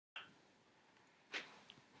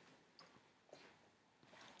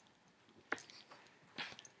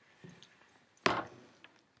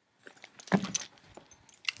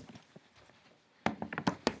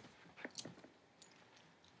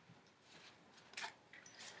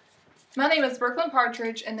My name is Brooklyn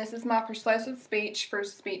Partridge, and this is my persuasive speech for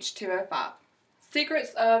Speech 205.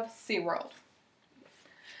 Secrets of Seaworld.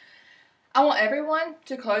 I want everyone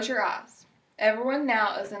to close your eyes. Everyone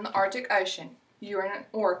now is in the Arctic Ocean. You are an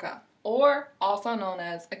orca, or also known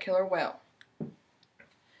as a killer whale.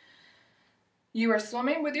 You are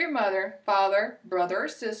swimming with your mother, father, brother or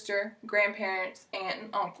sister, grandparents, aunt and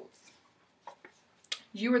uncles.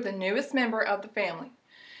 You are the newest member of the family.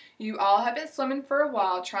 You all have been swimming for a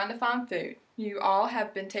while trying to find food. You all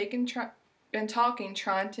have been talking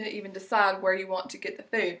trying to even decide where you want to get the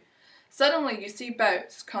food. Suddenly you see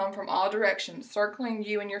boats come from all directions circling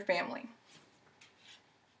you and your family.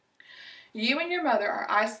 You and your mother are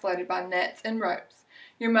isolated by nets and ropes.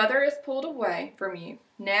 Your mother is pulled away from you.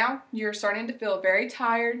 Now you are starting to feel very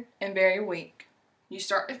tired and very weak. You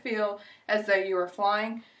start to feel as though you are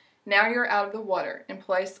flying. Now you are out of the water and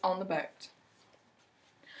placed on the boat.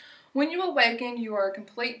 When you awaken, you are in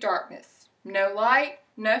complete darkness. No light,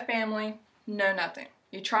 no family, no nothing.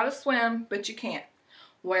 You try to swim, but you can't.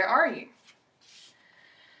 Where are you?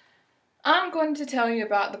 I'm going to tell you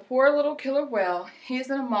about the poor little killer whale. He is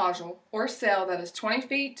in a module, or cell, that is 20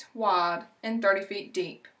 feet wide and 30 feet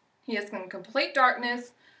deep. He is in complete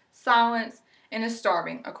darkness, silence, and is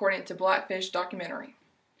starving, according to Blackfish documentary.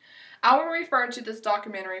 I will refer to this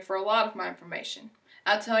documentary for a lot of my information.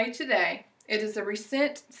 I'll tell you today, it is a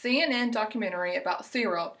recent CNN documentary about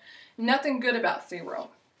Seaworld. Nothing good about Seaworld.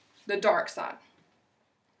 The dark side.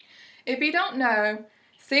 If you don't know,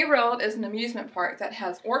 Seaworld is an amusement park that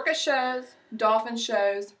has orca shows, dolphin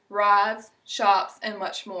shows, rides, shops, and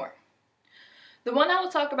much more. The one I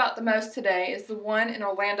will talk about the most today is the one in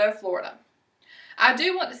Orlando, Florida. I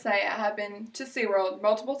do want to say I have been to Seaworld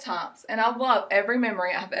multiple times, and I love every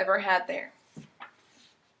memory I've ever had there.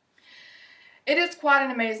 It is quite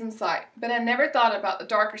an amazing sight, but I never thought about the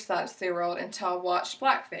darker side of SeaWorld until I watched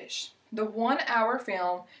Blackfish. The 1-hour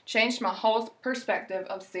film changed my whole perspective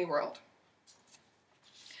of SeaWorld.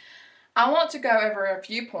 I want to go over a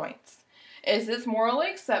few points. Is this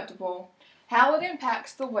morally acceptable? How it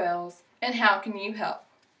impacts the whales? And how can you help?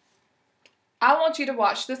 I want you to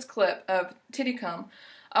watch this clip of Titikum,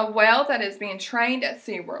 a whale that is being trained at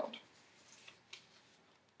SeaWorld.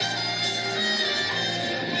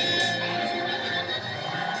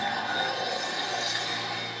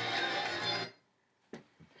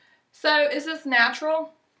 So, is this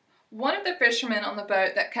natural? One of the fishermen on the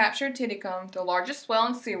boat that captured Titikum, the largest whale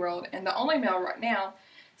in SeaWorld and the only male right now,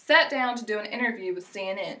 sat down to do an interview with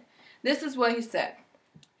CNN. This is what he said.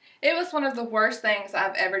 It was one of the worst things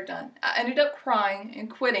I've ever done. I ended up crying and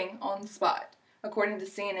quitting on the spot, according to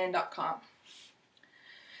CNN.com.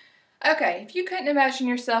 Okay, if you couldn't imagine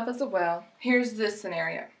yourself as a whale, here's this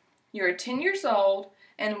scenario. You are 10 years old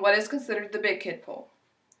in what is considered the big kid pool.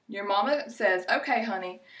 Your mama says, "Okay,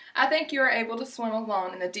 honey, I think you are able to swim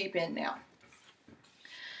alone in the deep end now."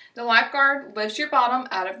 The lifeguard lifts your bottom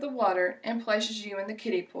out of the water and places you in the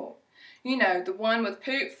kiddie pool. You know, the one with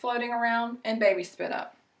poop floating around and baby spit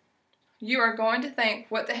up. You are going to think,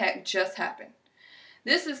 what the heck just happened?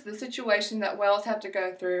 This is the situation that whales have to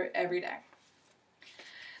go through every day.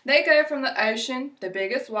 They go from the ocean, the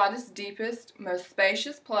biggest, widest, deepest, most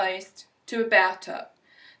spacious place, to a bathtub.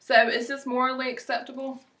 So is this morally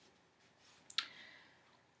acceptable?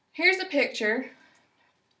 Here's a picture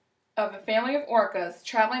of a family of orcas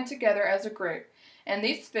traveling together as a group, and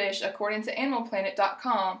these fish, according to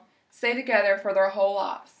AnimalPlanet.com, stay together for their whole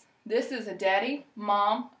lives. This is a daddy,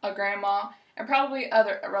 mom, a grandma, and probably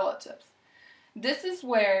other relatives. This is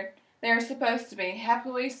where they are supposed to be,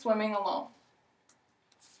 happily swimming alone.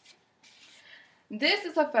 This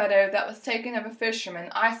is a photo that was taken of a fisherman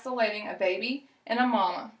isolating a baby and a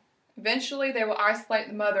mama. Eventually, they will isolate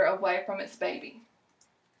the mother away from its baby.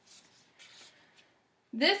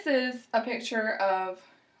 This is a picture of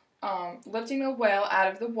lifting a whale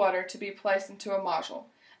out of the water to be placed into a module.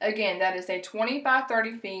 Again, that is a 20 by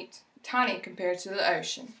 30 feet, tiny compared to the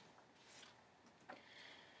ocean.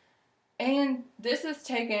 And this is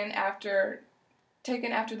taken after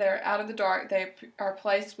they're out of the dark, they are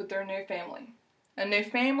placed with their new family. A new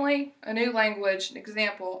family, a new language,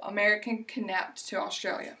 example, American kidnapped to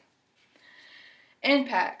Australia.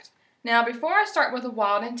 Impact. Now, before I start with the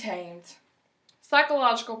wild and tamed,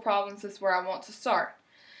 psychological problems is where I want to start.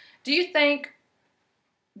 Do you think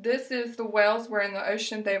this is the whales where in the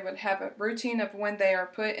ocean they would have a routine of when they are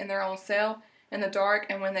put in their own cell in the dark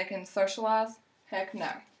and when they can socialize? Heck no.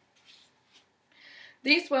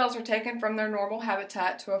 These whales are taken from their normal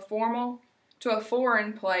habitat to a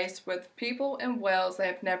foreign place with people and whales they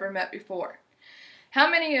have never met before. How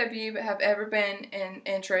many of you have ever been in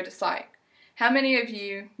Intro to Psych? How many of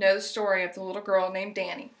you know the story of the little girl named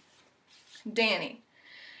Danny? Danny.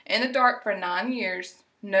 In the dark for 9 years,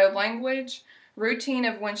 no language, routine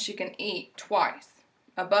of when she can eat twice,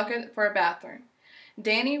 a bucket for a bathroom.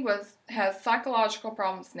 Danny has psychological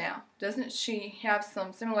problems now. Doesn't she have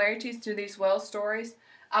some similarities to these Wells stories?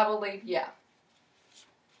 I believe, yeah.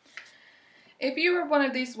 If you were one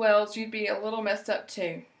of these Wells, you'd be a little messed up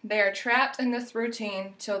too. They are trapped in this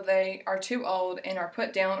routine till they are too old and are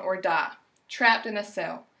put down or die. Trapped in a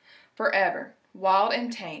cell. Forever. Wild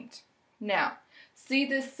and tamed. Now, see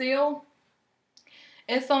this seal?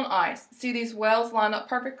 It's on ice. See these wells line up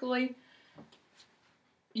perfectly?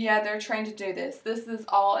 Yeah, they're trained to do this. This is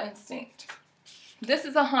all instinct. This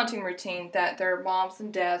is a hunting routine that their moms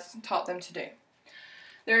and dads taught them to do.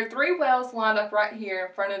 There are 3 wells lined up right here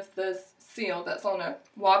in front of this seal that's on a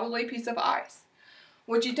wobbly piece of ice.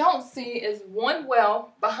 What you don't see is one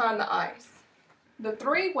well behind the ice. The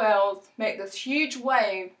 3 wells make this huge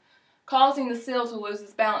wave, causing the seal to lose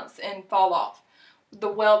its balance and fall off. The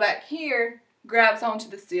well back here grabs onto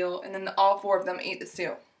the seal, and then all 4 of them eat the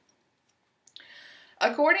seal.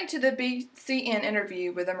 According to the BCN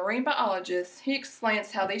interview with a marine biologist, he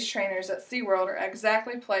explains how these trainers at Seaworld are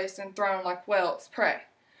exactly placed and thrown like whales' prey.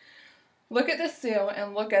 Look at this seal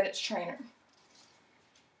and look at its trainer.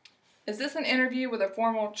 Is this an interview with a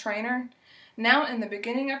formal trainer? Now, in the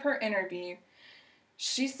beginning of her interview,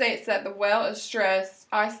 she states that the whale is stressed,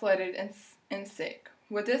 isolated, and sick.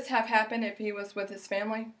 Would this have happened if he was with his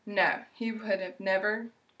family? No, he would have never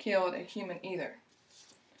killed a human either.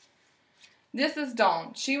 This is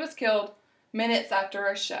Dawn. She was killed minutes after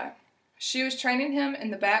a show. She was training him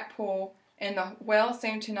in the back pool, and the whale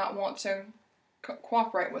seemed to not want to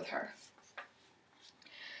cooperate with her.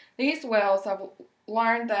 These whales have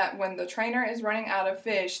learned that when the trainer is running out of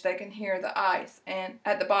fish, they can hear the ice and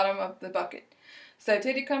at the bottom of the bucket. So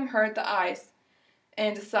Titikum heard the ice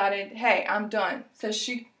and decided, hey, I'm done. So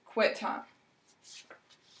she quit time.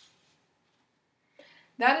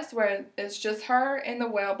 That is where it's just her and the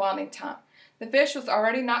whale bonding time. The fish was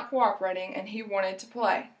already not cooperating and he wanted to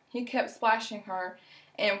play. He kept splashing her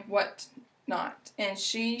and what not, and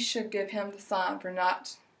she should give him the sign for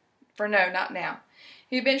no, not now.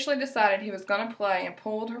 He eventually decided he was going to play and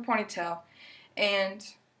pulled her ponytail and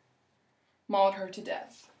mauled her to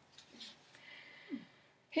death.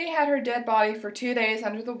 He had her dead body for 2 days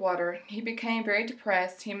under the water. He became very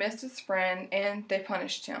depressed. He missed his friend, and they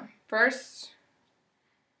punished him. First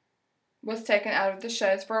was taken out of the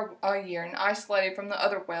shows for a year and isolated from the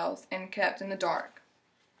other whales and kept in the dark.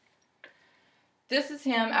 This is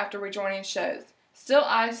him after rejoining shows. Still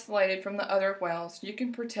isolated from the other whales, you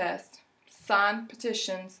can protest, sign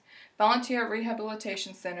petitions, volunteer at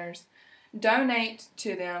rehabilitation centers, donate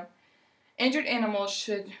to them. Injured animals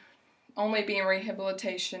should only be in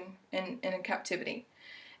rehabilitation and in captivity,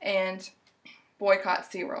 and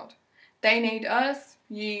boycott SeaWorld. They need us,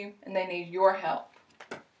 you, and they need your help.